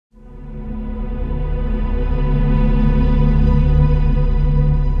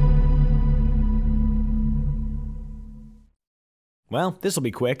Well, this'll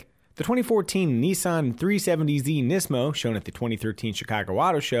be quick. The 2014 Nissan 370Z Nismo, shown at the 2013 Chicago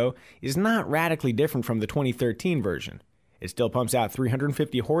Auto Show, is not radically different from the 2013 version. It still pumps out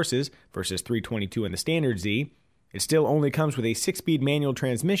 350 horses versus 322 in the standard Z. It still only comes with a 6-speed manual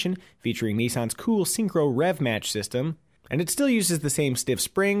transmission featuring Nissan's cool Synchro Rev Match system, and it still uses the same stiff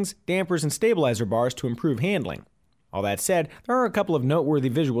springs, dampers, and stabilizer bars to improve handling. All that said, there are a couple of noteworthy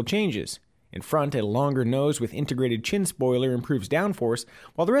visual changes. In front, a longer nose with integrated chin spoiler improves downforce,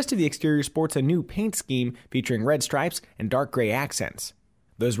 while the rest of the exterior sports a new paint scheme featuring red stripes and dark gray accents.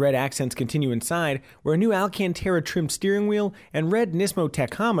 Those red accents continue inside, where a new Alcantara trimmed steering wheel and red Nismo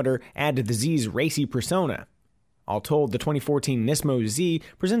tachometer add to the Z's racy persona. All told, the 2014 Nismo Z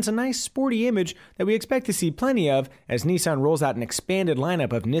presents a nice sporty image that we expect to see plenty of as Nissan rolls out an expanded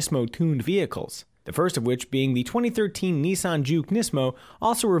lineup of Nismo-tuned vehicles. The first of which being the 2013 Nissan Juke Nismo,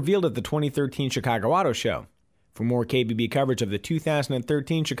 also revealed at the 2013 Chicago Auto Show. For more KBB coverage of the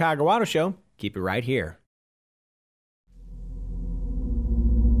 2013 Chicago Auto Show, keep it right here.